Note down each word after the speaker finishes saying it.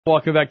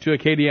Welcome back to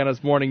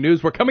Acadiana's Morning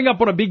News. We're coming up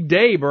on a big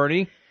day,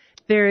 Bernie.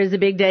 There is a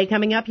big day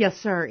coming up. Yes,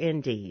 sir,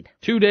 indeed.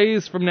 2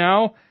 days from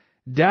now,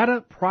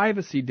 Data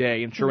Privacy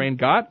Day. And Sharane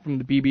Gott from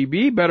the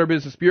BBB, Better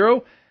Business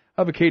Bureau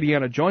of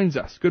Acadiana, joins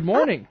us. Good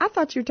morning. I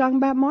thought you were talking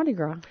about Mardi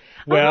Gras.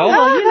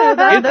 Well, you know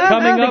that. it's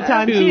coming up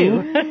time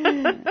too.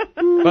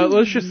 But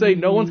let's just say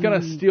no one's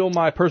going to steal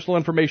my personal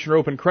information or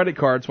open credit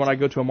cards when I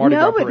go to a Mardi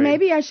Gras parade. No, but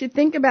maybe I should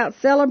think about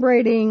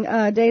celebrating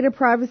Data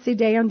Privacy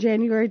Day on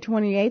January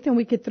 28th, and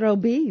we could throw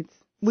beads.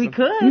 We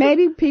could.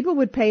 Maybe people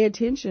would pay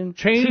attention.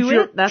 Change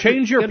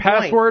your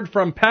password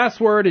from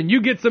password, and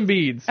you get some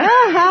beads.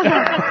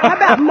 How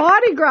about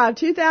Mardi Gras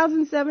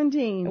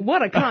 2017?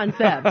 What a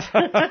concept.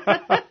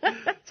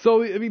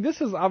 So, I mean,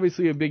 this is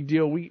obviously a big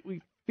deal.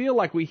 We feel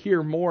like we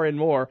hear more and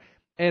more,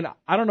 and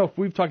I don't know if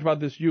we've talked about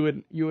this, you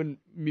and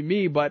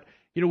me, but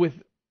you know,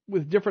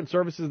 with different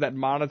services that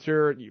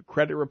monitor your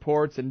credit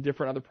reports and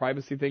different other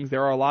privacy things,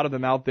 there are a lot of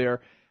them out there.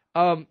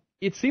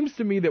 It seems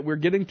to me that we're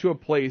getting to a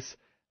place.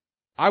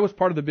 I was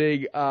part of the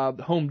big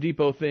Home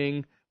Depot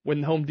thing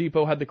when Home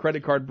Depot had the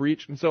credit card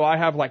breach, and so I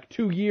have like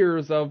 2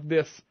 years of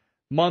this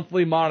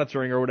monthly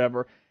monitoring or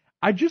whatever.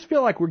 I just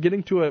feel like we're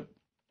getting to a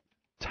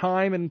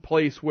time and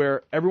place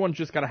where everyone's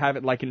just got to have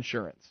it like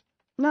insurance.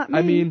 Not me.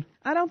 I mean,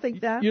 I don't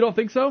think that. You don't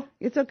think so?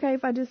 It's okay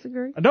if I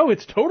disagree? No,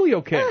 it's totally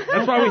okay.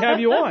 That's why we have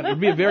you on. It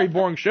would be a very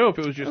boring show if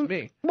it was just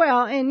me.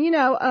 Well, and you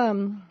know,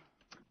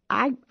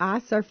 I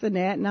surf the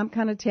net, and I'm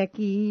kind of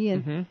techie,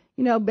 and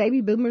you know,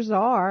 baby boomers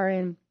are,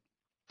 and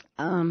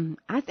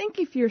I think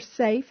if you're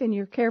safe and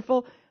you're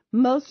careful,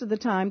 most of the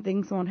time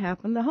things won't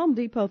happen. The Home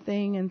Depot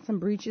thing and some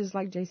breaches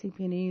like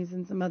JCPenney's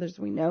and some others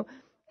we know,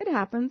 it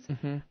happens.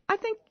 I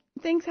think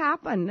things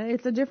happen.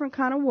 It's a different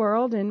kind of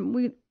world,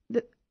 and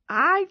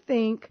I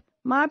think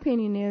my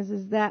opinion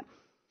is that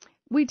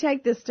we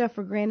take this stuff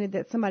for granted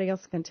that somebody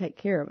else can take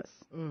care of us.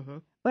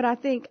 But I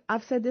think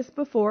I've said this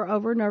before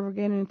over and over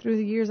again, and through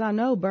the years, I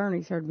know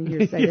Bernie's heard me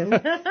here say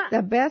this.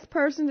 The best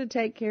person to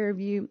take care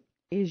of you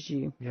is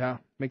you. Yeah,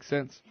 makes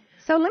sense.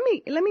 So let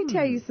me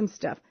tell you some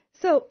stuff.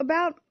 So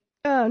about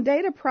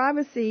Data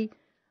Privacy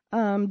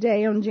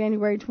Day on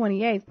January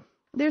 28th,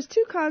 there's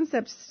two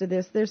concepts to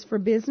this. There's for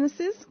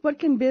businesses. What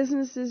can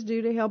businesses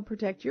do to help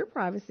protect your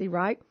privacy,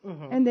 right?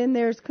 And then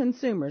there's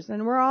consumers.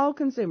 And we're all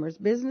consumers.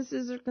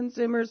 Businesses are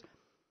consumers.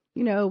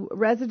 You know,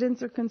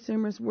 residents are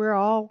consumers. We're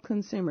all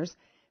consumers.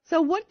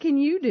 So what can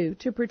you do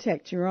to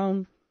protect your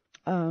own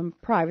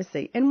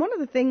privacy? And one of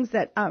the things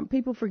that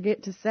people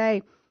forget to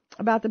say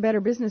about the Better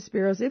Business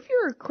Bureau is if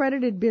you're an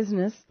accredited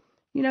business,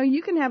 you know,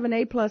 you can have an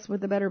A+ with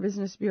the Better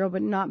Business Bureau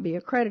but not be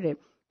accredited.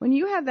 When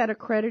you have that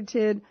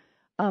accredited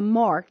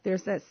mark,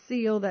 there's that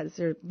seal, that's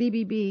their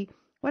BBB,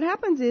 what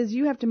happens is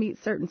you have to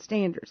meet certain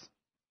standards.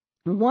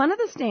 One of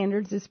the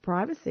standards is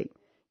privacy.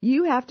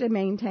 You have to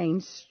maintain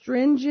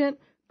stringent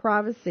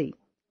privacy,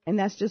 and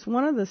that's just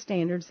one of the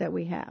standards that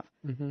we have.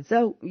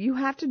 So you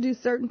have to do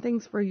certain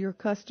things for your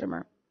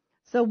customer.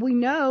 So we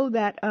know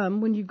that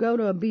when you go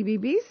to a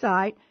BBB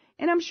site,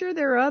 and I'm sure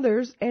there are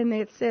others, and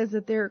it says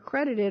that they're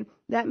accredited,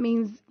 that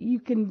means you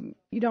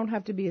don't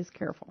have to be as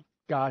careful.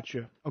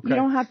 Gotcha. Okay. You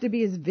don't have to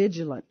be as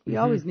vigilant. You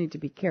always need to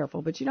be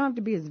careful, but you don't have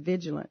to be as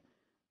vigilant.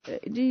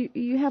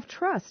 You have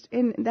trust,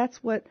 and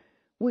that's what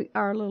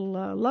our little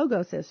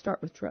logo says,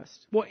 start with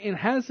trust. Well, and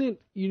hasn't,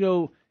 you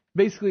know,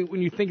 basically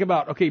when you think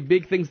about, okay,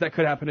 big things that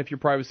could happen if your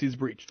privacy is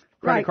breached,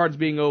 credit cards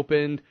being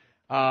opened,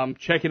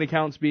 checking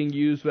accounts being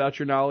used without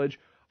your knowledge,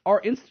 are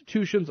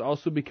institutions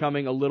also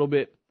becoming a little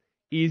bit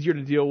easier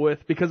to deal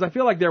with? Because I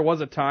feel like there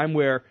was a time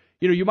where,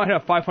 you know, you might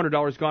have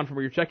 $500 gone from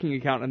your checking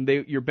account, and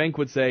your bank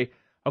would say,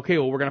 okay,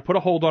 well, we're going to put a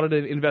hold on it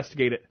and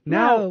investigate it.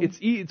 Now,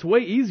 it's way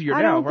easier now,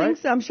 right? I don't think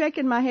so. I'm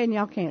shaking my head, and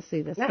y'all can't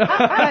see this. So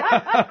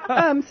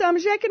I'm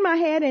shaking my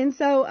head, and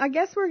so I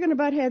guess we're going to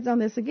butt heads on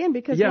this again,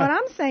 because what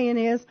I'm saying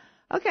is,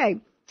 okay,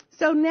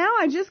 so now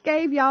I just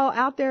gave y'all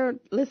out there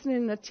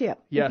listening a tip.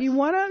 Yes. If you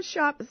want to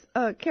shop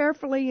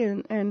carefully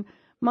and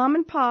mom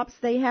and pops,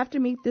 they have to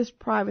meet this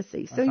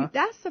privacy. So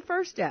that's the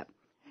first step.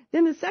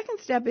 Then the second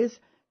step is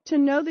to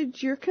know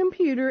that your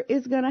computer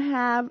is going to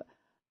have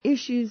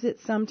issues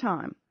at some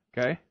time.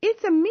 Okay.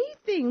 It's a me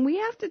thing. We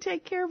have to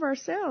take care of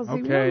ourselves.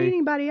 Okay. We don't need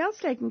anybody else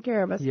taking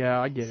care of us.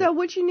 Yeah, I get it. So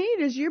what you need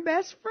is your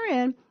best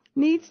friend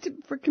needs to,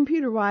 for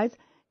computer-wise,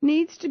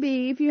 needs to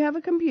be, if you have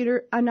a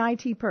computer, an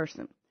IT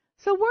person.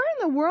 So where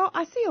in the world,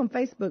 I see on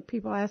Facebook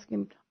people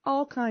asking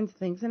all kinds of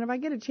things, and if I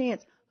get a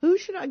chance, who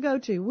should I go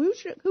to?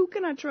 Who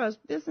can I trust?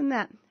 This and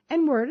that.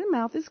 And word of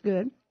mouth is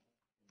good.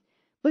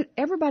 But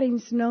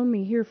everybody's known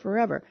me here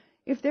forever.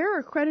 If they're an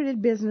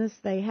accredited business,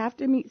 they have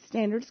to meet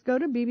standards. Go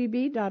to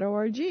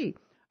bbb.org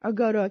or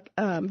go to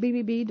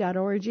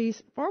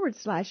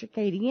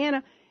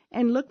bbb.org/Acadiana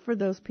and look for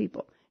those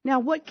people. Now,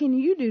 what can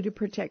you do to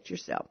protect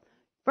yourself?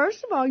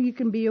 First of all, you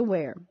can be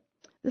aware.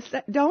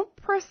 Don't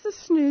press the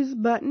snooze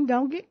button.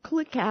 Don't get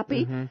click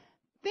happy.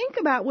 Think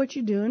about what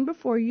you're doing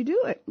before you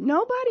do it.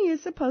 Nobody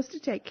is supposed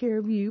to take care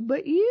of you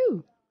but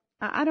you.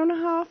 I don't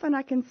know how often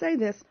I can say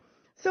this.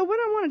 So what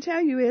I want to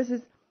tell you is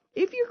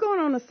if you're going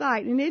on a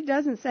site and it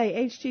doesn't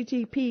say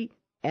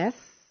HTTPS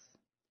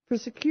for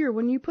secure.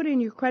 When you put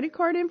in your credit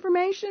card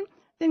information,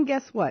 then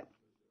guess what?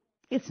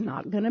 It's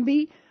not going to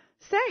be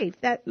safe.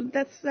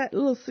 That's that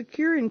little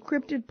secure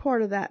encrypted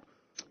part of that.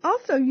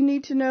 Also, you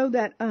need to know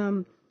that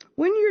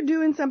when you're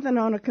doing something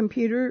on a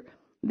computer,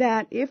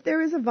 that if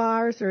there is a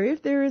virus or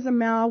if there is a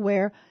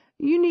malware,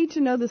 you need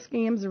to know the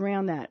scams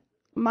around that.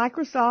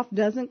 Microsoft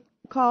doesn't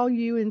call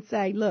you and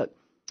say, look,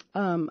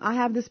 I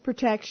have this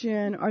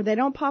protection, or they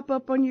don't pop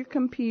up on your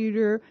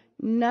computer,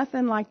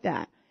 nothing like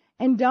that.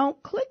 And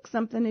don't click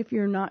something if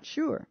you're not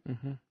sure.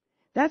 Mm-hmm.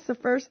 That's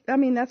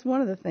that's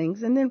one of the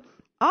things. And then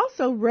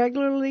also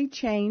regularly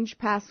change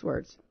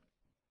passwords.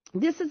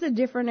 This is a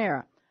different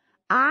era.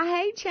 I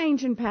hate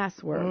changing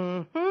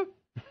passwords.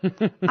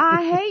 Mm-hmm.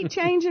 I hate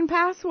changing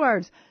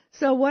passwords.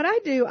 So what I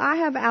do, I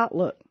have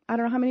Outlook. I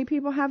don't know how many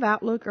people have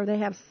Outlook, or they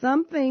have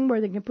something where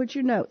they can put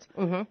your notes.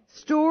 Mm-hmm.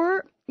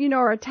 Store,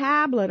 or a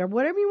tablet or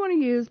whatever you want to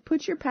use,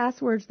 put your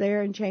passwords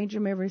there and change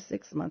them every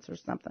 6 months or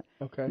something.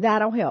 Okay.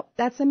 That'll help.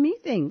 That's a me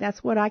thing.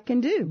 That's what I can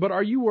do. But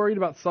are you worried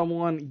about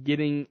someone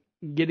getting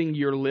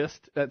your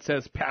list that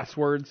says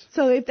passwords?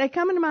 So if they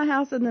come into my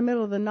house in the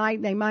middle of the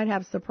night, they might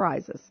have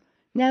surprises.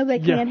 No, they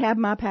can't have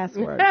my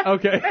password.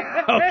 Okay.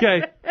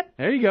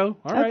 There you go.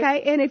 All right.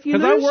 Okay, and if you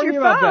lose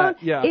your phone,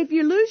 yeah. If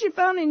you lose your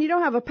phone and you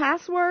don't have a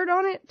password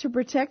on it to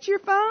protect your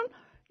phone,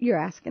 you're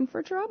asking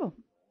for trouble.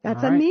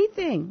 That's a me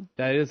thing.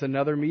 That is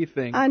another me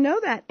thing. I know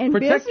that. And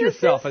protect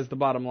yourself is the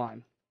bottom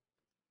line.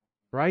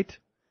 Right?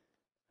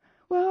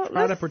 Well,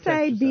 let's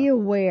say be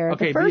aware.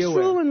 Okay, the first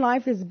rule in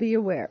life is be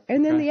aware.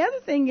 And then the other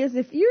thing is,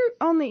 if you're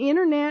on the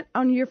internet,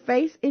 and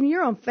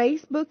you're on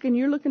Facebook and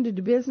you're looking to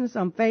do business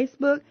on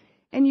Facebook,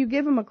 and you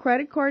give them a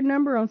credit card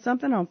number on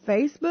something on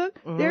Facebook,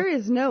 there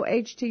is no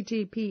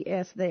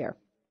HTTPS there.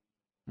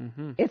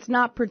 Mm-hmm. It's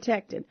not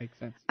protected. Makes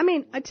sense. I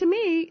mean, to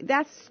me,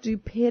 that's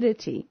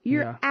stupidity.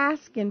 You're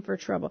asking for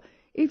trouble.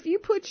 If you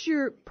put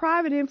your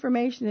private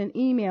information in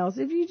emails,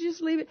 if you just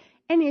leave it,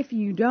 and if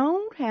you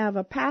don't have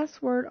a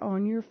password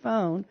on your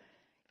phone,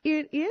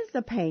 it is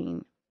a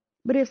pain.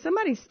 But if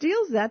somebody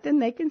steals that, then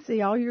they can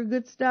see all your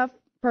good stuff,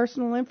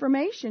 personal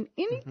information,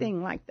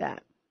 anything like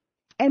that.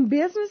 And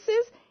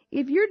businesses,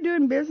 if you're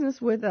doing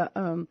business with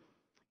you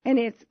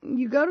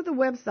go to the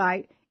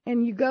website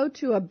and you go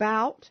to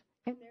About,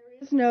 and there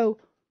is no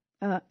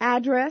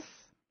address,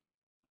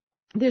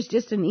 there's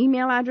just an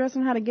email address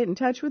on how to get in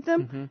touch with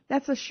them,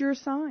 that's a sure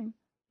sign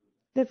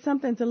that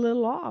something's a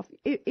little off.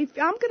 If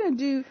I'm going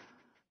to do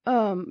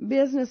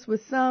business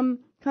with some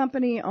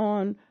company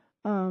on,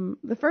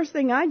 the first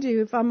thing I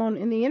do if I'm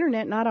in the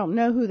internet and I don't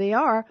know who they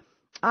are,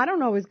 I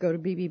don't always go to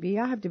BBB,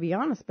 I have to be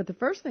honest, but the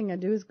first thing I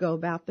do is go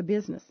about the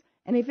business.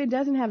 And if it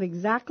doesn't have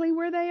exactly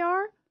where they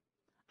are,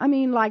 I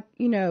mean, like,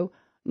 no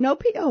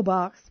P.O.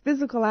 box,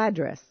 physical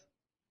address,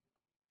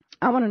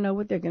 I want to know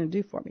what they're going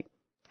to do for me,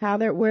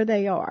 where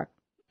they are.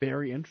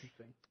 Very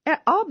interesting.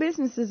 All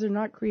businesses are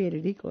not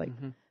created equally.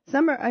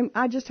 Some are.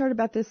 I just heard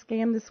about this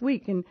scam this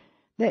week, and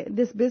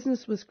this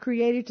business was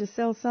created to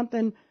sell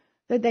something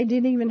that they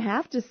didn't even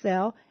have to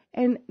sell,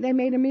 and they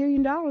made $1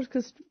 million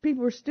because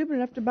people were stupid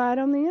enough to buy it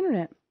on the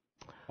internet.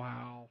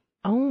 Wow.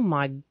 Oh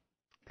my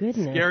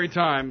goodness. Scary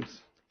times.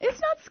 It's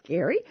not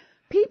scary.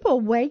 People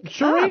wake up.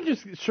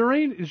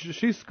 Sharane,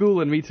 she's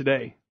schooling me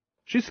today.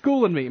 She's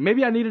schooling me.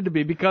 Maybe I needed to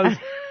be, because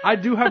I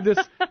do have this,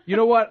 you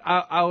know what,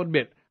 I'll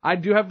admit, I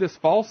do have this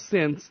false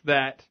sense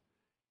that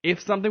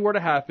if something were to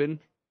happen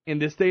in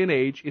this day and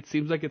age, it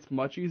seems like it's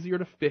much easier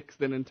to fix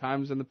than in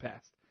times in the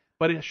past.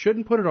 But it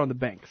shouldn't put it on the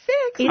banks.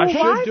 I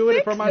should do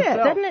it for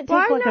myself. Doesn't it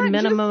take a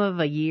minimum of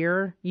a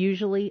year,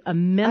 usually? A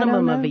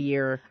minimum of a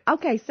year.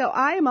 Okay, so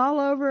I am all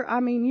over. I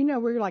mean,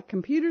 we're like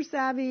computer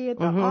savvy at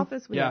the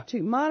office. We have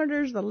 2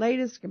 monitors, the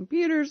latest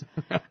computers.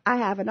 I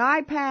have an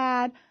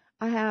iPad.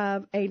 I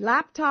have a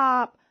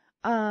laptop.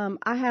 I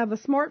have a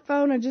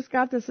smartphone. I just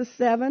got this,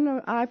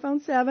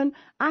 iPhone 7.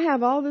 I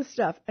have all this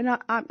stuff. And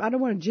I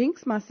don't want to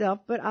jinx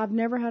myself, but I've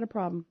never had a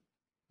problem.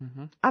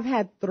 I've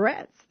had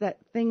threats that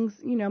things,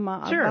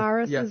 my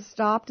viruses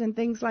stopped and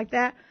things like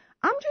that.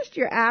 I'm just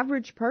your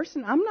average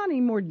person. I'm not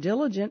any more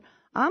diligent.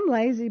 I'm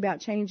lazy about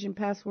changing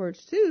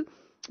passwords too.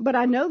 But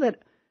I know that,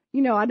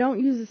 I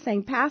don't use the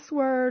same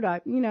password.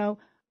 Come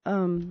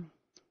on,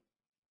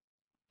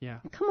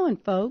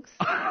 folks.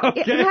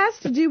 Okay. It has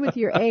to do with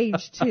your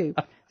age too.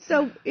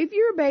 So if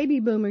you're a baby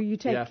boomer, you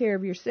take care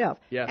of yourself.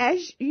 Yes.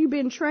 As you've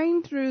been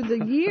trained through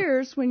the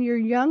years, when you're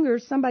younger,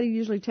 somebody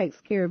usually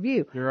takes care of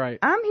you. You're right.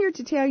 I'm here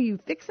to tell you,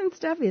 fixing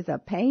stuff is a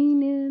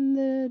pain in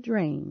the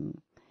drain.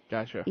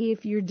 Gotcha.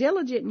 If you're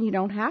diligent and you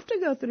don't have to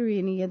go through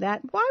any of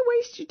that, why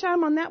waste your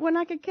time on that when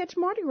I could catch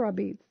Mardi Gras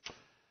beads?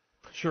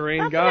 Sharane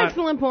Gott. That's an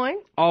excellent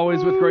point.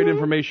 Always with great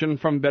information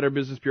from Better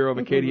Business Bureau of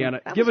Acadiana.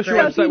 Give us your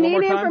website one more time. If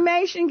you need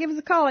information, give us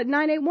a call at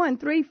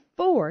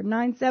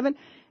 981-3497.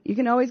 You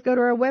can always go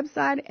to our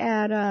website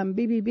at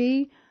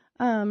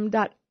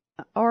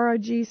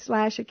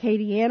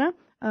bbb.org/Acadiana.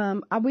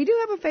 We do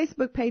have a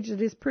Facebook page that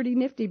is pretty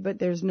nifty, but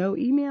there's no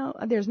email.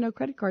 There's no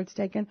credit cards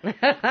taken.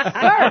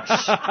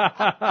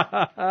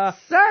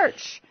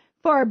 Search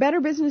for our Better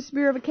Business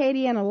Bureau of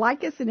Acadiana,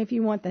 like us, and if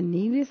you want the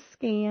neatest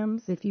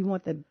scams, if you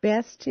want the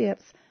best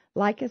tips,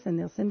 like us, and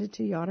they'll send it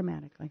to you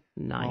automatically.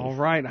 Nice. All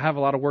right. I have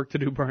a lot of work to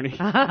do, Bernie.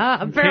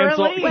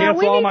 Apparently.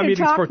 Cancel all my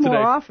meetings for today. More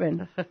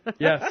often.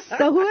 Yes.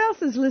 So who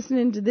else is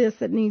listening to this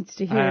that needs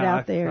to hear it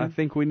out there? I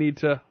think we need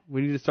to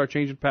start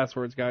changing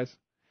passwords, guys.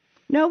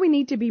 No, we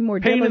need to be more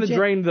Pain diligent. in the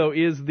drain, though,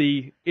 is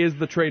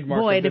the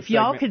trademark. Boy, of this if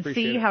y'all segment. could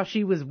Appreciate see it. how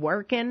she was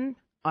working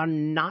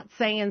on not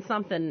saying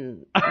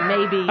something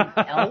maybe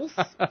else.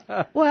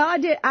 Well,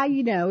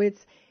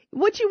 it's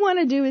what you want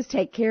to do is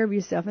take care of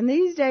yourself. And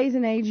these days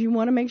and age, you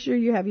want to make sure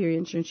you have your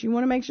insurance. You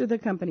want to make sure the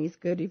company's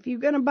good. If you're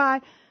going to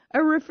buy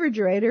a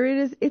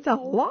refrigerator, it's a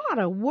lot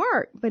of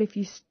work. But if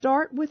you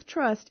start with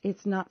trust,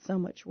 it's not so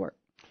much work.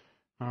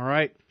 All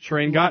right.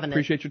 Sharane Gott,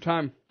 appreciate your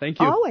time. Thank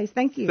you. Always.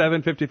 Thank you.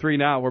 7:53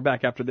 now. We're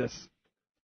back after this.